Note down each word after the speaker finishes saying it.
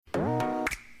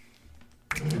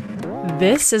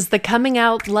This is the Coming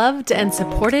Out Loved and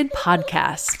Supported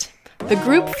podcast, the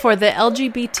group for the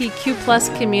LGBTQ plus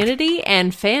community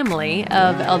and family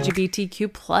of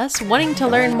LGBTQ plus wanting to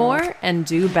learn more and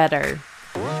do better.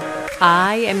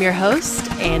 I am your host,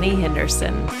 Annie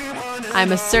Henderson.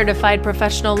 I'm a certified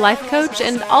professional life coach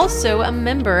and also a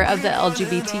member of the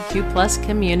LGBTQ plus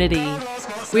community.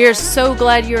 We are so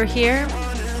glad you're here.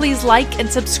 Please like and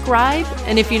subscribe.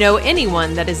 And if you know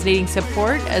anyone that is needing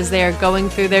support as they are going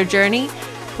through their journey,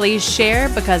 please share,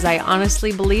 because I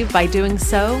honestly believe by doing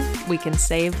so, we can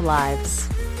save lives.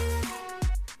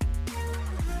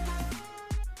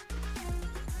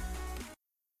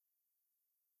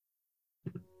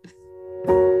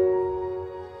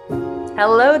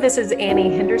 Hello, this is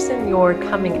Annie Henderson, your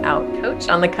coming out coach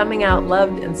on the Coming Out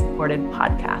Loved and Supported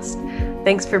podcast.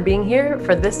 Thanks for being here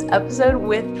for this episode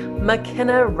with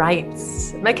McKenna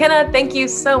Reitz. McKenna, thank you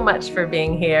so much for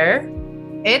being here.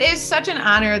 It is such an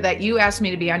honor that you asked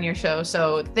me to be on your show.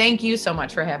 So thank you so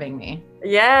much for having me.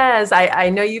 Yes,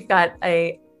 I know you've got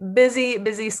a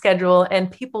busy schedule and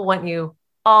people want you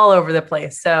all over the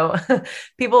place. So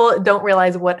people don't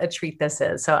realize what a treat this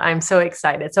is. So I'm so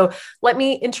excited. So let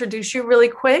me introduce you really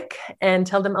quick and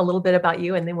tell them a little bit about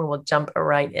you, and then we will jump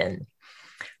right in.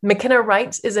 McKenna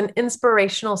Reitz is an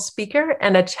inspirational speaker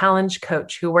and a challenge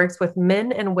coach who works with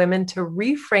men and women to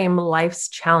reframe life's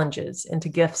challenges into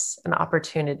gifts and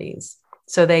opportunities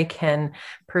so they can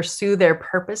pursue their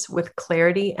purpose with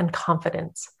clarity and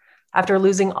confidence. After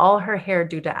losing all her hair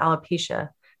due to alopecia,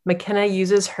 McKenna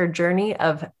uses her journey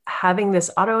of having this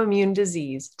autoimmune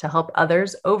disease to help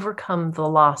others overcome the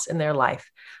loss in their life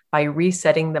by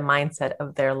resetting the mindset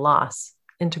of their loss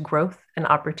into growth and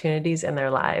opportunities in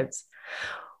their lives.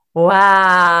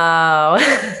 Wow.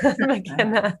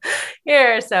 McKenna,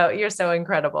 you're so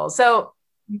incredible. So,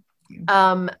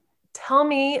 tell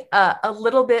me a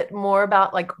little bit more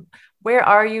about, like, where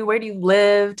are you? Where do you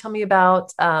live? Tell me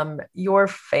about your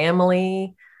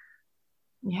family.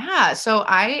 Yeah. So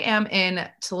I am in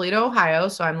Toledo, Ohio.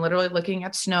 So I'm literally looking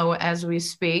at snow as we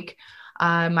speak.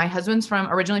 My husband's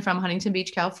originally from Huntington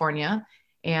Beach, California,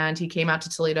 and he came out to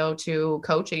Toledo to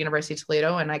coach at University of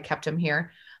Toledo, and I kept him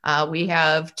here. We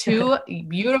have two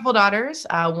beautiful daughters,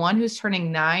 one who's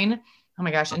turning 9, oh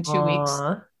my gosh, in 2 weeks.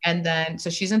 And then,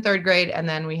 so she's in 3rd grade. And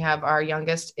then we have our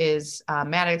youngest is,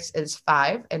 Maddox is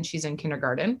 5 and she's in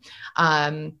kindergarten.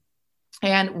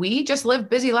 And we just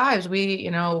live busy lives.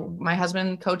 My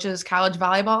husband coaches college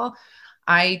volleyball.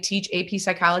 I teach AP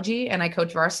psychology and I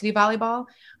coach varsity volleyball.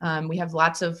 We have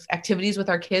lots of activities with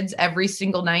our kids every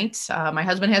single night. My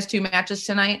husband has 2 matches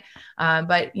tonight.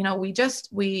 But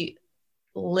we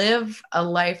live a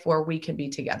life where we can be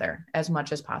together as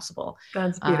much as possible.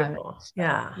 That's beautiful.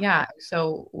 Yeah.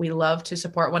 So we love to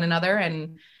support one another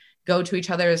and go to each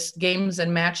other's games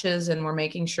and matches, and we're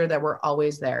making sure that we're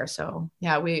always there. So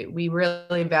yeah, we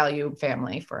really value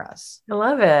family for us. I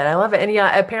love it. And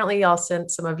yeah, apparently y'all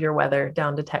sent some of your weather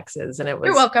down to Texas, and it was—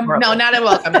 You're welcome. Horrible. No, not a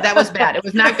welcome. That was bad. It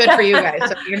was not good for you guys.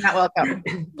 So you're not welcome.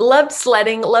 Loved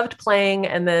sledding, loved playing.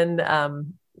 And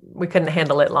then, we couldn't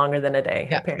handle it longer than a day,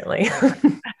 apparently.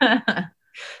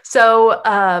 So,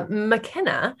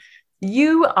 McKenna,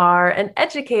 you are an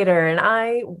educator, and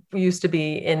I used to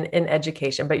be in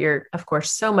education, but you're, of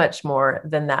course, so much more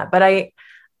than that. But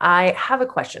I have a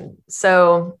question.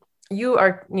 So you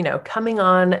are, coming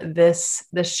on this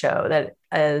show that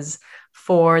is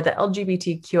for the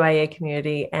LGBTQIA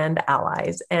community and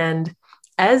allies. And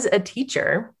as a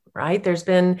teacher, right, there's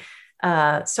been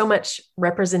so much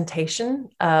representation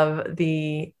of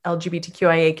the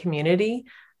LGBTQIA community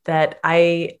that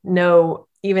I know,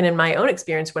 even in my own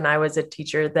experience when I was a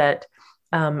teacher, that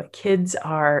kids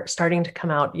are starting to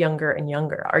come out younger and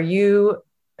younger. Are you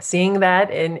seeing that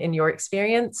in your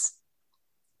experience?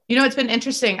 It's been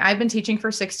interesting. I've been teaching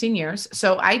for 16 years.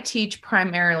 So I teach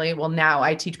primarily,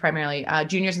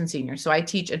 juniors and seniors. So I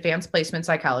teach advanced placement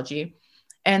psychology.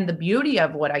 And the beauty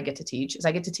of what I get to teach is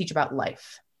I get to teach about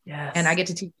life. Yes. And I get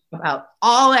to teach about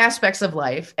all aspects of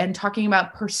life and talking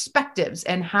about perspectives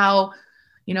and how,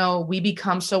 we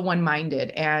become so one-minded.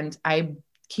 And I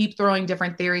keep throwing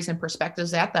different theories and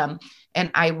perspectives at them. And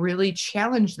I really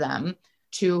challenge them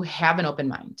to have an open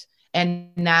mind and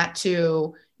not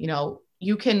to,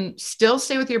 you can still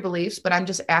stay with your beliefs, but I'm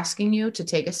just asking you to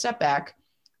take a step back,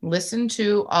 listen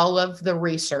to all of the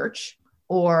research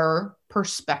or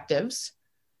perspectives,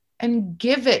 and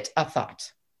give it a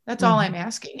thought. That's all I'm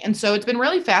asking. And so it's been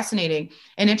really fascinating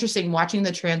and interesting watching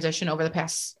the transition over the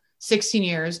past 16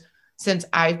 years since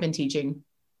I've been teaching,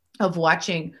 of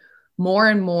watching more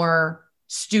and more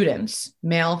students,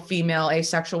 male, female,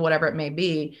 asexual, whatever it may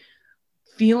be,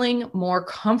 feeling more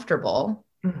comfortable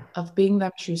Mm. of being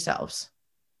their true selves.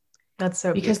 That's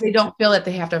so Because beautiful. they don't feel that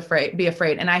they have to be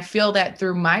afraid. And I feel that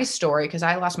through my story, because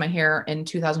I lost my hair in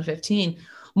 2015,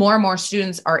 more and more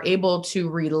students are able to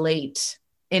relate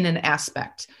in an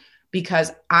aspect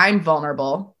because I'm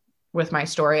vulnerable with my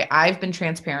story. I've been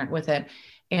transparent with it,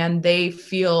 and they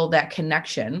feel that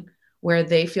connection where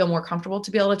they feel more comfortable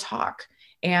to be able to talk.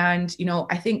 And,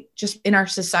 I think just in our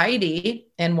society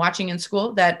and watching in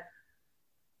school that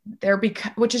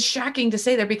which is shocking to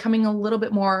say, they're becoming a little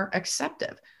bit more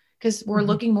acceptive because we're Mhm.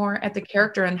 looking more at the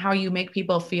character and how you make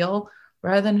people feel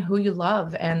rather than who you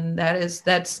love. And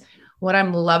that's what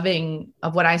I'm loving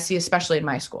of what I see, especially in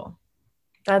my school.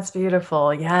 That's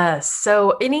beautiful. Yes.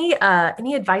 So any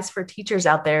advice for teachers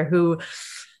out there who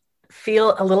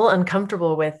feel a little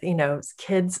uncomfortable with,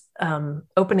 kids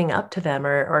opening up to them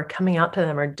or coming out to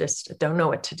them or just don't know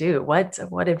what to do?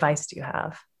 What advice do you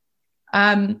have?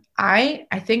 I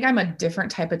think I'm a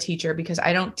different type of teacher because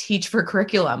I don't teach for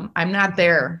curriculum. I'm not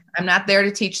there. I'm not there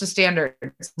to teach the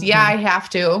standards. Yeah, Mhm. I have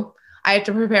to. I have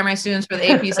to prepare my students for the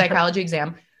AP psychology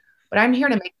exam, but I'm here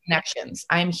to make connections.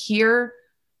 I'm here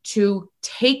to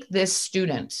take this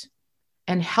student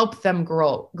and help them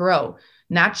grow,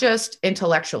 not just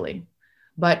intellectually,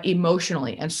 but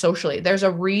emotionally and socially. There's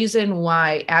a reason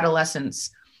why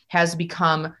adolescence has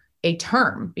become a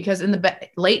term because in the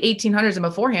late 1800s and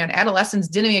beforehand, adolescence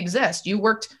didn't exist. You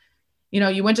worked,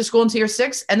 you went to school until you're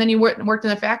 6, and then you worked in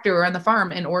the factory or on the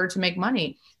farm in order to make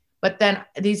money. But then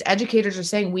these educators are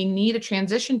saying we need a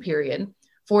transition period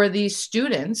for these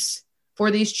students,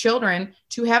 for these children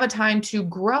to have a time to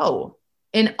grow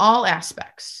in all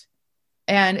aspects.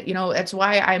 And, that's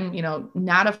why I'm,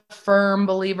 not a firm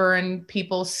believer in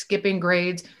people skipping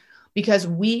grades because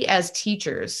we as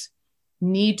teachers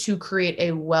need to create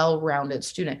a well-rounded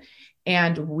student.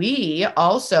 And we've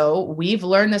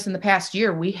learned this in the past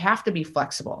year, we have to be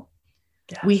flexible.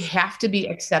 We Yes. have to be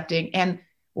accepting. And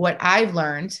what I've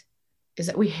learned is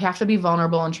that we have to be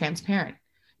vulnerable and transparent.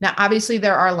 Now, obviously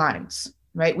there are lines,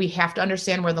 right? We have to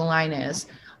understand where the line is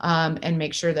and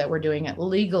make sure that we're doing it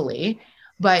legally,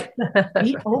 but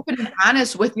be open and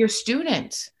honest with your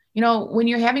students. When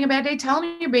you're having a bad day, tell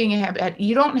them you're being a bad.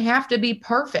 You don't have to be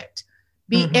perfect.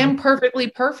 Be Mhm. imperfectly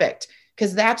perfect,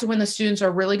 because that's when the students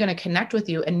are really going to connect with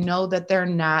you and know that they're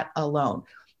not alone.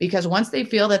 Because once they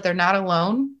feel that they're not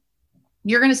alone,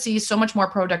 you're going to see so much more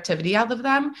productivity out of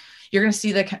them. You're going to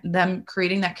see them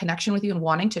creating that connection with you and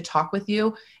wanting to talk with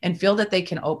you and feel that they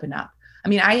can open up. I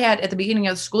mean, I had at the beginning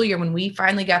of the school year, when we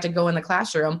finally got to go in the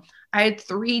classroom, I had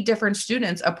 3 different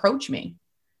students approach me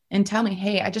and tell me,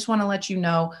 hey, I just want to let you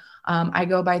know, I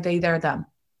go by they, their, them.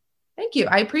 Thank you.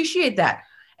 I appreciate that.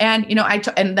 And,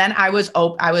 and then I was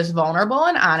vulnerable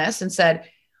and honest and said,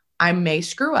 I may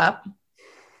screw up.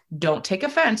 Don't take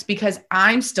offense because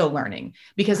I'm still learning,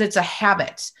 because it's a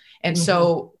habit. And Mhm.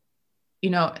 so,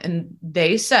 and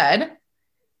they said,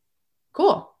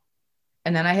 cool.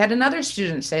 And then I had another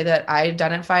student say that I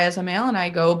identify as a male and I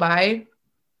go by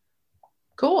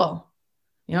cool.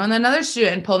 And another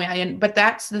student pulled me in. But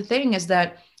that's the thing, is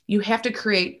that you have to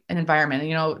create an environment.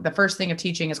 The first thing of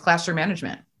teaching is classroom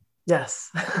management. Yes.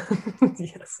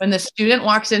 Yes. When the student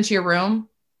walks into your room,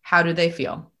 how do they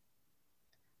feel?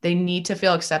 They need to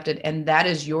feel accepted. And that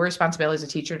is your responsibility as a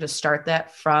teacher to start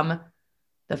that from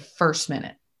the first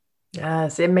minute.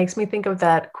 Yes. It makes me think of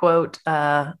that quote,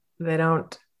 they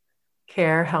don't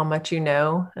care how much you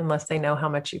know unless they know how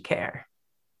much you care.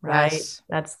 Right. Yes.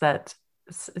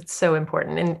 It's so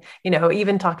important. And,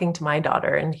 even talking to my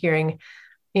daughter and hearing,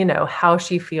 how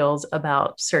she feels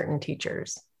about certain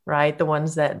teachers, right? The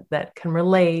ones that can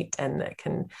relate and that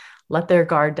can let their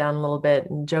guard down a little bit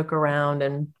and joke around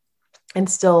and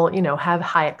still, have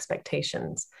high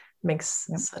expectations makes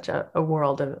Yep. such a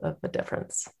world of a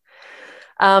difference.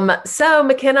 So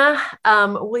McKenna,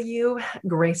 will you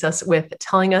grace us with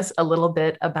telling us a little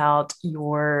bit about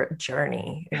your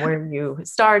journey, where you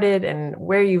started and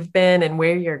where you've been and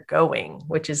where you're going,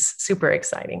 which is super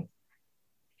exciting.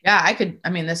 Yeah,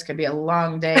 this could be a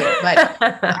long day, but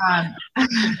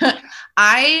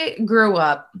I grew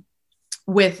up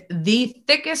with the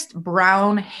thickest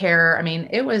brown hair. I mean,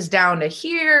 it was down to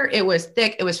here. It was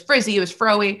thick. It was frizzy. It was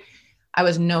froey. I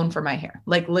was known for my hair,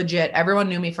 like legit. Everyone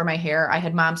knew me for my hair. I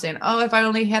had mom saying, "Oh, if I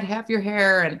only had half your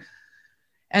hair."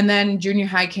 And then junior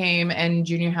high came, and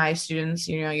junior high students,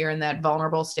 you're in that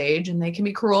vulnerable stage and they can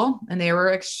be cruel, and they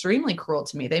were extremely cruel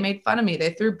to me. They made fun of me.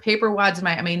 They threw paper wads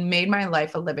in made my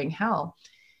life a living hell.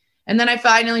 And then I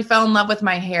finally fell in love with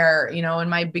my hair, in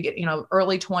my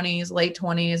early 20s, late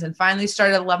 20s, and finally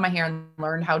started to love my hair and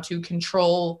learned how to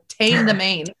tame the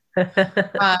mane.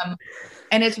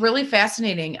 And it's really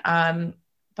fascinating.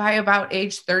 By about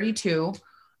age 32,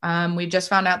 We just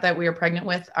found out that we were pregnant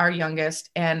with our youngest.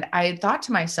 And I thought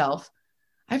to myself,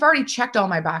 I've already checked all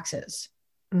my boxes.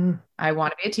 I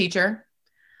want to be a teacher.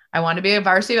 I want to be a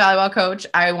varsity volleyball coach.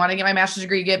 I want to get my master's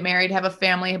degree, get married, have a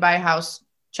family, buy a house.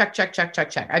 Check, check, check, check,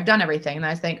 check. I've done everything. And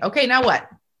I think, okay, now what?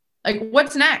 Like,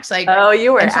 what's next? Like, oh,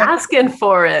 you were asking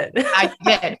for it. I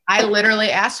did. I literally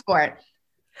asked for it.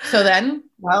 So then,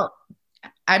 well,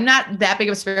 I'm not that big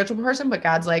of a spiritual person, but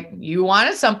God's like, you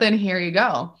wanted something, here you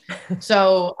go.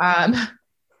 So,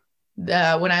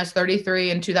 when I was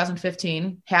 33 in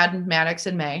 2015, had Maddox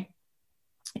in May.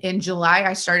 In July,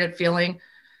 I started feeling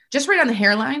just right on the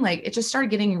hairline, like it just started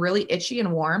getting really itchy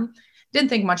and warm. Didn't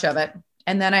think much of it.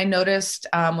 And then I noticed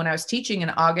when I was teaching in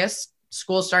August,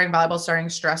 school starting, volleyball starting,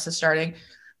 stress is starting,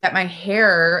 that my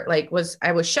hair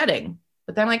I was shedding.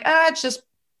 But then I'm like, it's just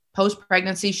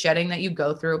post-pregnancy shedding that you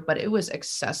go through, but it was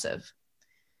excessive.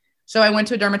 So I went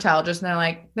to a dermatologist and they're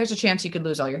like, there's a chance you could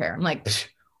lose all your hair. I'm like,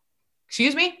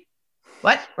 excuse me?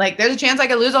 What? Like, there's a chance I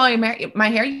could lose all my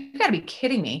hair? You gotta be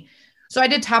kidding me. So I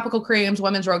did topical creams,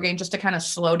 women's Rogaine, just to kind of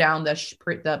slow down the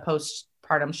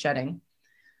postpartum shedding.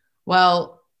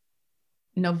 Well,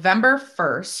 November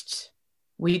 1st,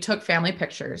 we took family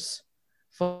pictures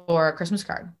for a Christmas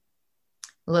card.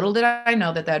 Little did I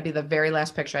know that that'd be the very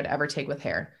last picture I'd ever take with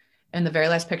hair. And the very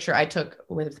last picture I took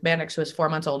with Maddox, who was 4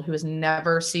 months old, who has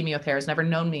never seen me with hair, has never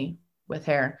known me with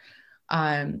hair.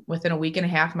 Within a week and a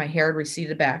half, my hair had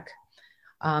receded back.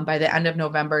 By the end of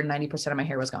November, 90% of my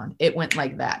hair was gone. It went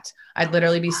like that. I'd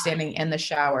literally be standing in the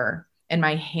shower and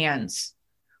my hands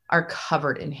are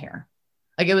covered in hair.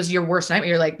 Like, it was your worst nightmare.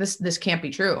 You're like, this can't be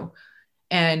true.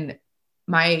 And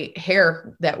my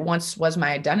hair that once was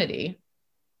my identity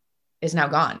is now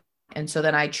gone. And so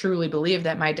then I truly believe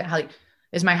that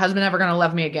is my husband ever going to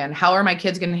love me again? How are my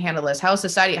kids going to handle this? How is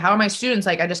society? How are my students?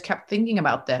 Like, I just kept thinking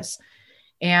about this.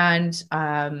 And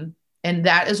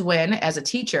that is when, as a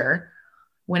teacher,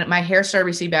 when my hair started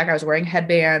receding back, I was wearing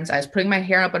headbands. I was putting my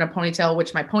hair up in a ponytail,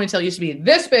 which my ponytail used to be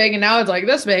this big. And now it's like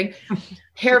this big.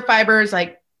 Hair fibers,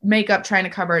 like makeup, trying to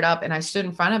cover it up. And I stood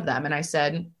in front of them and I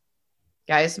said,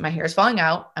 guys, my hair is falling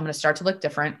out. I'm going to start to look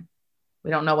different.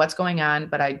 We don't know what's going on,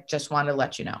 but I just want to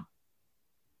let you know.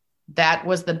 That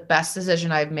was the best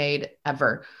decision I've made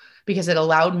ever, because it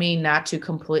allowed me not to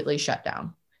completely shut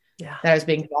down. Yeah. That I was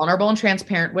being vulnerable and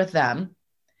transparent with them.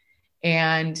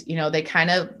 And, they kind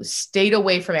of stayed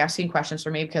away from asking questions for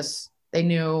me because they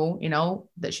knew,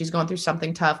 that she's going through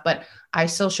something tough, but I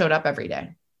still showed up every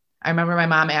day. I remember my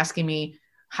mom asking me,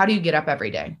 how do you get up every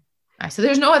day? I said,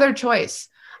 there's no other choice.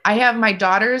 I have my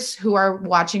daughters who are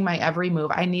watching my every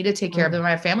move. I need to take care of them. I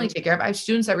have family to take care of. I have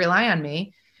students that rely on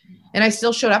me, and I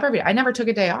still showed up every day. I never took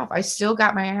a day off. I still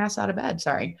got my ass out of bed.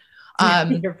 Sorry.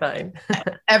 You're fine.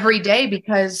 Every day,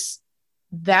 because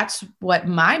that's what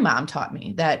my mom taught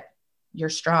me, that you're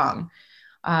strong.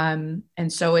 And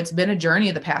so it's been a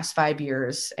journey the past 5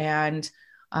 years. And,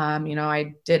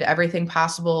 I did everything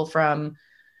possible, from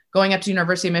going up to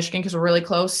University of Michigan, because we're really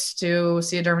close, to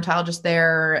see a dermatologist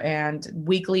there, and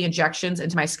weekly injections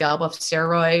into my scalp of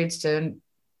steroids to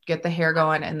get the hair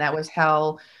going. And that was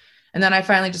hell. And then I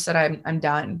finally just said, I'm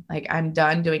done. Like, I'm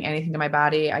done doing anything to my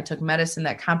body. I took medicine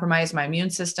that compromised my immune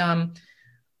system.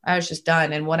 I was just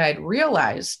done. And what I'd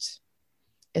realized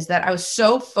is that I was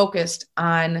so focused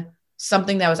on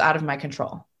something that was out of my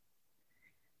control.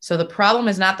 So the problem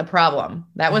is not the problem.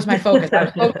 That was my focus. I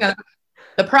was focused on,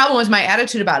 the problem was my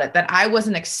attitude about it, that I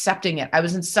wasn't accepting it. I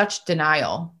was in such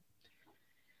denial.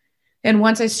 And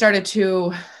once I started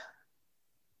to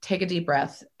take a deep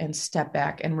breath and step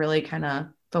back and really kind of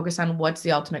focus on what's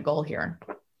the ultimate goal here,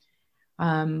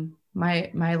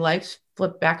 my life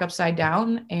flipped back upside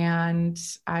down, and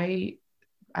I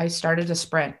started to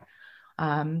sprint,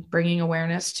 bringing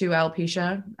awareness to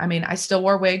alopecia. I mean, I still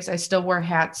wore wigs. I still wore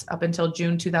hats up until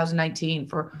June 2019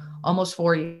 for almost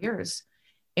 4 years.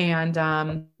 And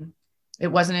it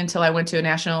wasn't until I went to a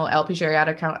National Alopecia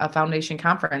Areata Foundation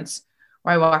conference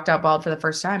where I walked out bald for the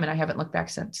first time, and I haven't looked back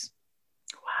since.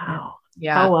 Wow.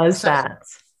 Yeah. How was that?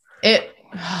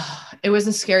 It was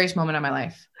the scariest moment of my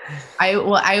life.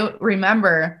 I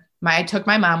remember I took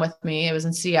my mom with me. It was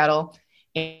in Seattle,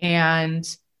 and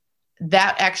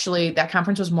that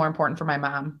conference was more important for my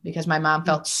mom, because my mom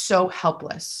felt so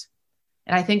helpless.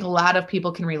 And I think a lot of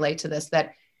people can relate to this,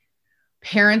 that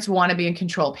parents want to be in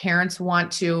control. Parents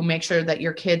want to make sure that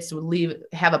your kids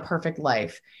have a perfect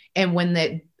life. And when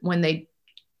they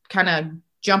kind of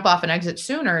jump off and exit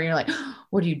sooner, you're like,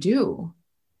 what do you do?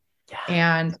 Yeah.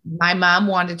 And my mom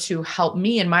wanted to help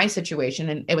me in my situation,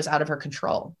 and it was out of her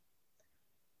control.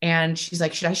 And she's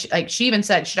like, she even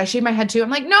said, should I shave my head too?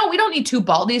 I'm like, no, we don't need 2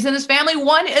 baldies in this family.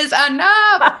 1 is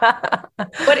enough.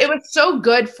 But it was so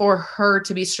good for her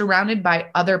to be surrounded by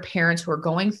other parents who are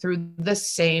going through the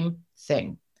same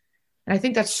thing. And I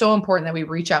think that's so important that we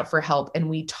reach out for help and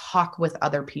we talk with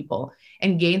other people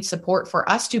and gain support for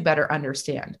us to better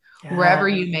understand wherever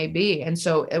you may be. And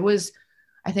so it was,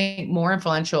 I think, more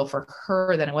influential for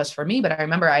her than it was for me. But I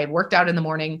remember I had worked out in the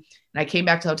morning and I came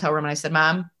back to the hotel room and I said,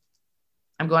 Mom,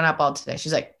 I'm going out bald today.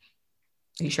 She's like,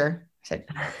 are you sure? I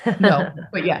said, no,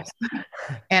 but yes.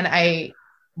 And I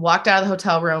walked out of the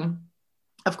hotel room,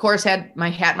 of course, had my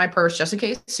hat in my purse, just in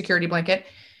case, security blanket.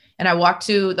 And I walked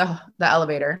to the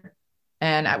elevator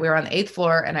and we were on the 8th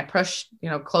floor and I pushed,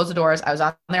 closed the doors. I was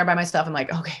on there by myself. I'm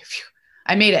like, okay, phew,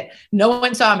 I made it. No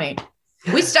one saw me.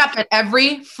 We stopped at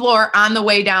every floor on the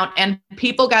way down and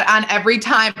people got on every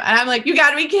time. And I'm like, you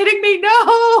gotta be kidding me.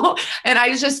 No. And I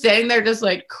was just standing there, just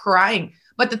like crying.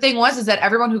 But the thing is that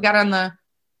everyone who got on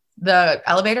the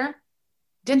elevator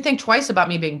didn't think twice about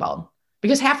me being bald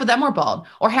because half of them were bald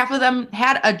or half of them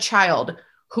had a child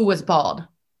who was bald.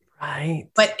 Right.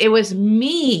 But it was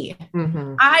me.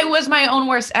 Mm-hmm. I was my own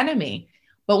worst enemy.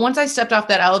 But once I stepped off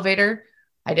that elevator,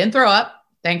 I didn't throw up.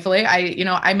 Thankfully,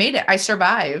 I made it. I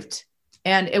survived.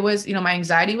 And it was, my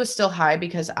anxiety was still high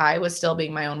because I was still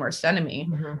being my own worst enemy.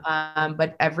 Mm-hmm.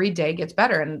 But every day gets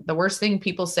better. And the worst thing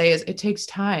people say is it takes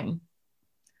time.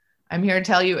 I'm here to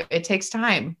tell you it takes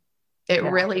time. It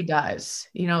really does.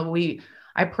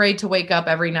 I prayed to wake up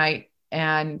every night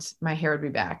and my hair would be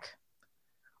back.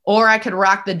 Or I could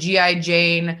rock the G.I.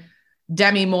 Jane,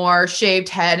 Demi Moore shaved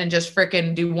head and just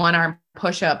freaking do 1-arm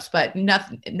push-ups, but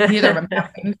neither of them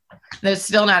happened. That's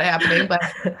still not happening. But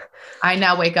I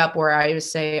now wake up where I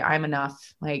say I'm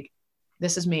enough. Like,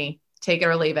 this is me. Take it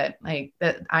or leave it. Like,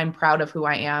 that I'm proud of who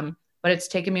I am, but it's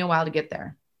taken me a while to get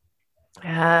there.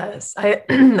 Yes.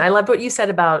 I love what you said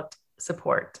about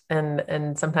support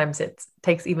and sometimes it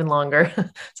takes even longer,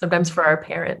 sometimes for our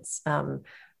parents.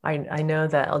 I know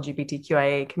the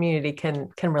LGBTQIA community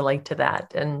can relate to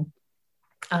that. And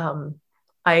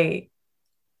I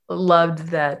loved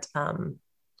that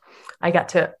I got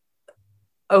to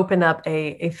open up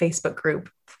a Facebook group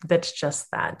that's just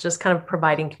kind of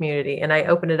providing community. And I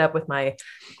opened it up with my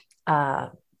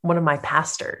one of my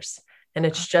pastors. And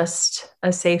it's just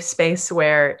a safe space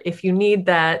where if you need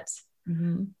that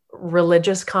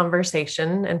religious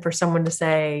conversation and for someone to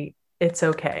say, it's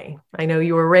okay. I know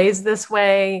you were raised this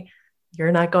way.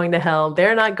 You're not going to hell.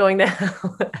 They're not going to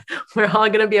hell. We're all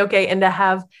going to be okay. And to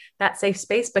have that safe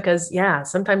space because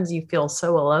sometimes you feel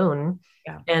so alone.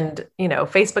 Yeah. And,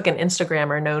 Facebook and Instagram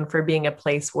are known for being a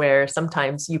place where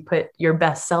sometimes you put your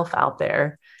best self out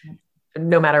there,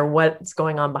 no matter what's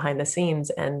going on behind the scenes,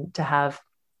 and to have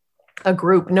a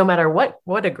group, no matter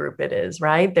what a group it is,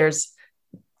 right? There's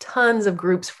tons of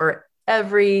groups for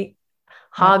every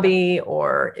hobby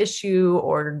or issue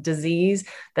or disease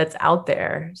that's out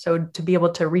there. So to be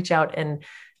able to reach out and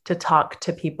to talk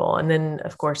to people. And then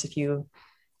of course, if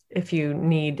you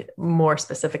need more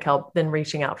specific help, then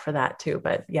reaching out for that too.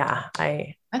 But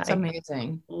that's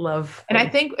amazing. Love. And I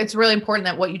think it's really important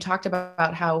that what you talked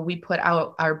about, how we put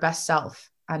out our best self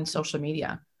on social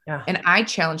media. Yeah. And I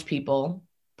challenge people,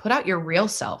 put out your real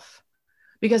self,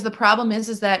 because the problem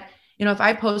is that, if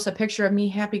I post a picture of me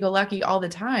happy-go-lucky all the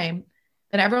time,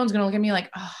 then everyone's going to look at me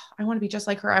like, oh, I want to be just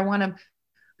like her. I want to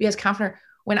be as confident.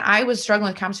 When I was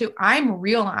struggling with confidence too, I'm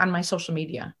real on my social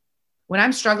media. When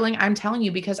I'm struggling, I'm telling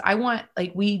you, because I want,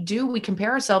 like we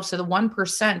compare ourselves to the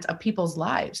 1% of people's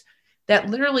lives that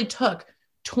literally took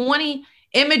 20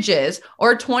 images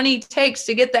or 20 takes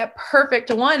to get that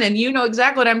perfect one. And you know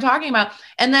exactly what I'm talking about.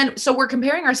 And then, so we're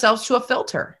comparing ourselves to a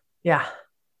filter. Yeah.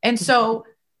 And so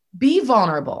be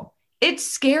vulnerable. It's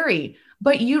scary,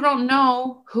 but you don't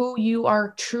know who you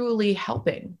are truly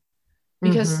helping,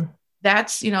 because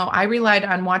that's, I relied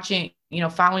on watching,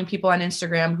 following people on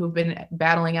Instagram who've been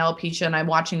battling alopecia, and I'm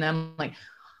watching them like,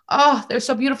 oh, they're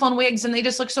so beautiful in wigs and they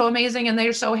just look so amazing and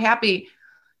they're so happy.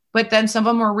 But then some of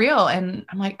them were real and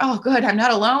I'm like, oh, good, I'm not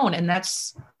alone. And I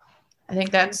think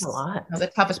that's a lot. The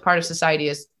toughest part of society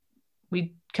is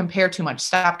we compare too much.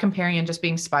 Stop comparing and just be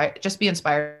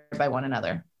inspired by one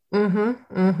another.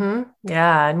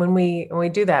 Yeah. And when we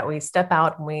do that, we step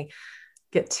out and we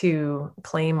get to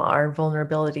claim our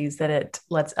vulnerabilities, that it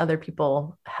lets other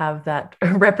people have that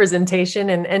representation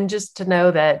and just to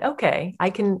know that, okay,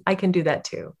 I can do that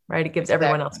too. Right. It gives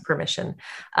everyone else permission.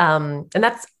 And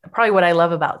that's probably what I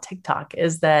love about TikTok,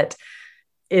 is that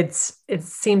it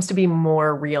seems to be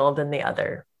more real than the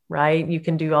other right? You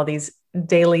can do all these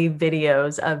daily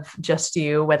videos of just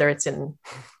you, whether it's in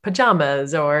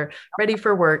pajamas or ready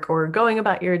for work or going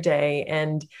about your day.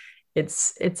 And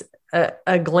it's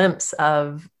a glimpse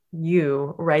of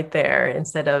you right there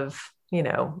instead of,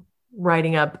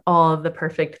 writing up all of the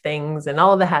perfect things and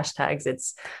all of the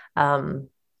hashtags.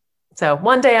 So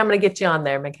one day I'm going to get you on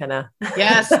there, McKenna.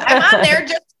 Yes, I'm on there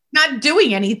just not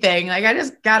doing anything. Like I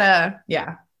just gotta,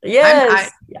 yeah.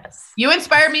 Yes. Yes. You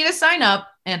inspire me to sign up,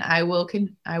 and I will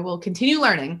continue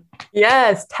learning.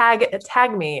 Yes. Tag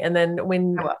me. And then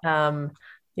when,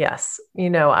 yes,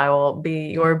 I will be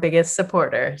your biggest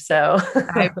supporter. So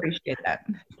I appreciate that.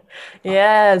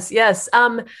 Yes. Yes.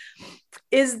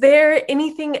 Is there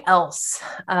anything else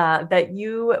that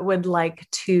you would like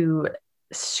to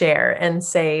share and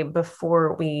say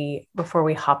before we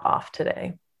hop off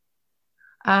today?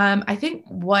 I think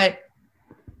what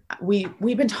we've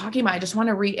been talking about, I just want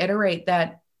to reiterate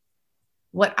that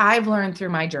what I've learned through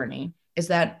my journey is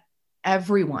that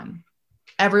everyone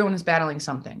is battling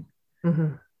something.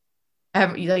 Mm-hmm.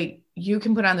 Like you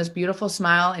can put on this beautiful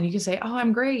smile and you can say, "Oh,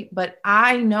 I'm great," but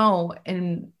I know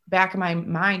in back of my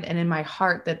mind and in my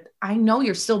heart that I know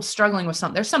you're still struggling with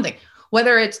something. There's something,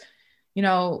 whether it's,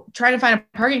 trying to find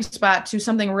a parking spot to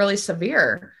something really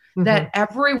severe, mm-hmm. that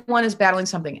everyone is battling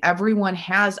something. Everyone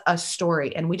has a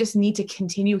story. And we just need to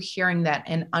continue hearing that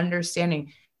and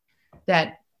understanding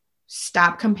that.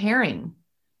 Stop comparing,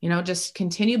 just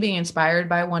continue being inspired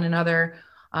by one another.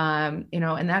 And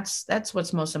that's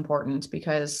what's most important,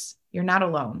 because you're not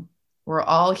alone. We're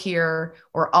all here.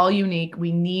 We're all unique.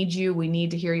 We need you. We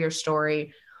need to hear your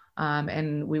story.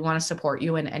 And we want to support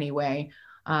you in any way.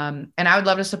 And I would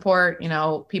love to support,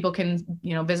 people can,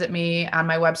 visit me on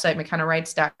my website,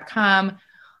 McKennaReitz.com.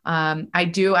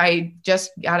 I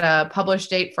just got a published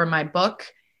date for my book.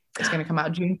 It's going to come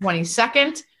out June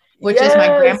 22nd, which is my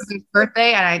grandmother's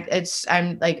birthday.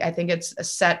 And I think it's a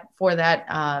set for that.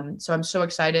 So I'm so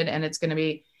excited, and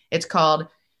it's called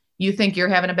You Think You're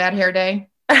Having a Bad Hair Day.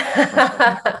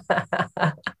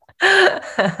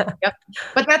 Yep.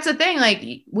 But that's the thing.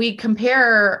 Like we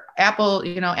compare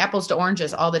apples to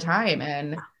oranges all the time.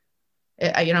 And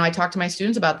I talk to my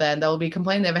students about that, and they'll be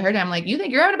complaining they have a hair day. I'm like, you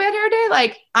think you're having a bad hair day?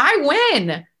 Like I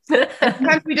win.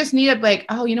 Sometimes we just need it. Like,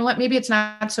 oh, you know what? Maybe it's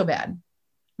not so bad.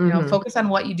 Mm-hmm. Focus on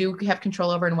what you do have control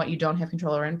over and what you don't have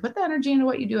control over, and put the energy into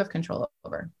what you do have control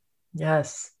over.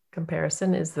 Yes.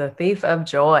 Comparison is the thief of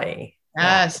joy.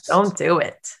 Yes. Don't do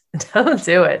it. Don't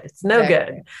do it. It's no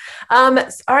good. All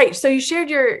right. So you shared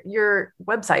your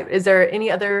website. Is there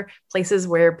any other places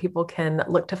where people can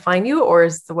look to find you, or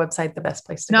is the website the best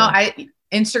place to go?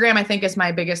 Instagram, I think, is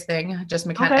my biggest thing. Just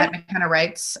McKenna at McKenna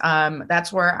Reitz.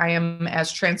 That's where I am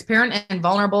as transparent and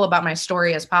vulnerable about my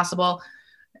story as possible.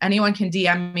 Anyone can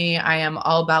DM me. I am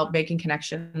all about making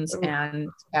connections and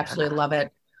absolutely love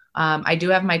it. I do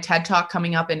have my TED Talk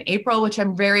coming up in April, which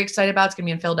I'm very excited about. It's going to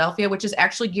be in Philadelphia, which is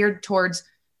actually geared towards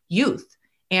youth.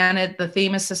 And the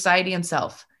theme is society and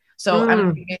self. So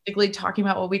I'm basically talking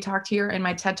about what we talked here in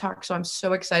my TED Talk. So I'm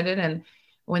so excited. And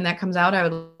when that comes out, I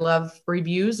would love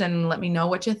reviews and let me know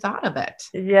what you thought of it.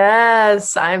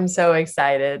 Yes, I'm so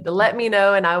excited. Let me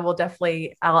know, and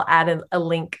I'll add a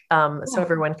link so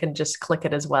everyone can just click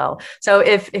it as well. So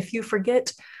if you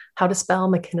forget how to spell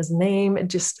McKenna's name,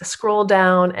 just scroll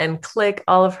down and click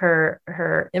all of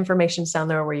her information's down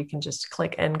there where you can just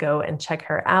click and go and check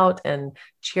her out and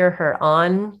cheer her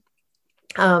on.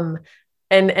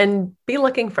 And be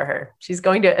looking for her. She's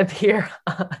going to appear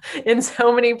in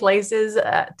so many places,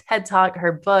 TED Talk,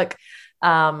 her book.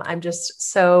 I'm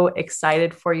just so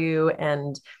excited for you.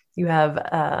 And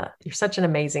you're such an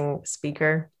amazing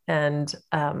speaker, and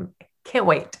can't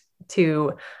wait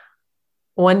to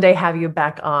one day have you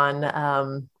back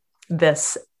on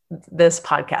this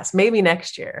podcast, maybe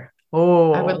next year.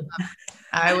 Oh,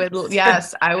 I would,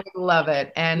 yes, I would love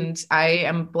it. And I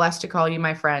am blessed to call you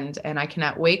my friend, and I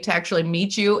cannot wait to actually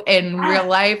meet you in real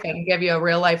life and give you a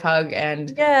real life hug.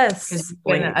 And yes, it's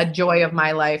been a joy of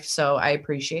my life. So I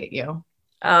appreciate you.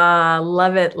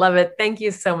 Love it. Love it. Thank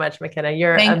you so much, McKenna.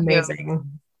 You're amazing. You.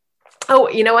 Oh,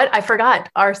 you know what? I forgot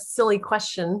our silly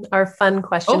question. Our fun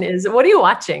question is, what are you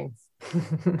watching?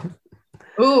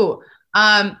 Ooh,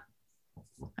 I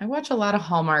watch a lot of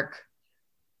Hallmark.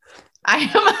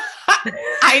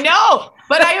 I know,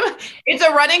 but it's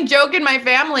a running joke in my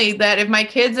family that if my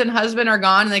kids and husband are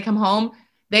gone and they come home,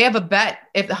 they have a bet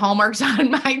if the Hallmark's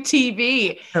on my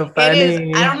TV. So funny. It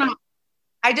is, I don't know.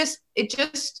 It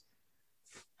just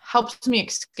helps me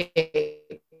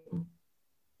escape.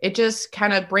 It just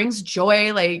kind of brings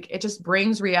joy. Like it just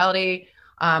brings reality.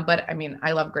 But I mean,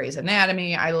 I love Grey's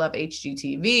Anatomy. I love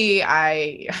HGTV.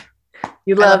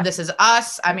 You I love love This Is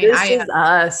Us. I mean, This Is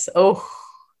Us. Oh,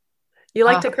 you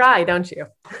like to cry, don't you?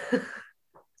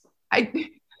 I do.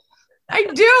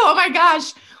 Oh my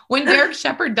gosh. When Derek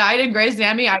Shepherd died in Grey's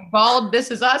Anatomy, I bawled. This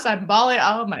Is Us. I'm bawling.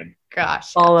 Oh my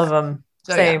gosh. All of them.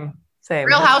 So, Same. yeah. Same.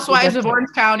 Real Housewives of Orange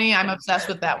County. I'm obsessed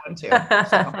with that one too.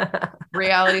 So,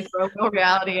 reality, throw no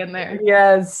reality in there.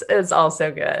 Yes, it's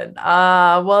also good.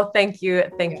 Well, thank you.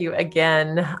 Thank you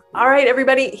again. All right,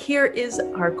 everybody, here is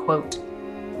our quote.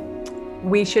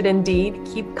 We should indeed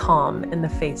keep calm in the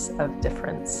face of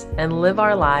difference and live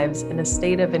our lives in a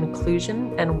state of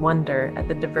inclusion and wonder at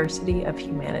the diversity of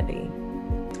humanity.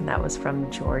 And that was from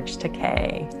George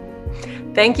Takei.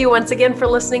 Thank you once again for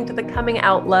listening to the Coming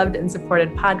Out Loved and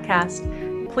Supported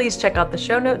podcast. Please check out the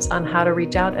show notes on how to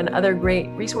reach out and other great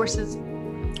resources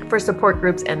for support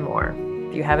groups and more.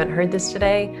 If you haven't heard this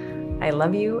today, I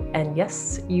love you. And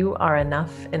yes, you are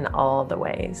enough in all the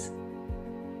ways.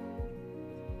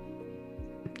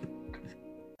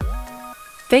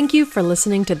 Thank you for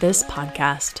listening to this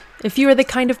podcast. If you are the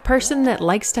kind of person that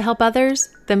likes to help others,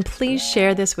 then please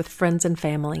share this with friends and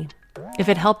family. If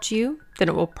it helped you, then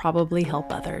it will probably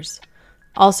help others.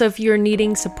 Also, if you're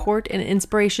needing support and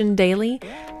inspiration daily,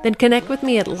 then connect with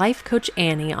me at Life Coach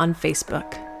Annie on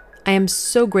Facebook. I am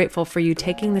so grateful for you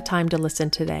taking the time to listen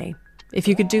today. If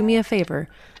you could do me a favor,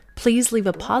 please leave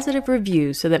a positive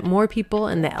review so that more people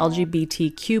in the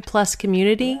LGBTQ+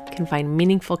 community can find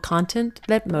meaningful content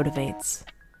that motivates.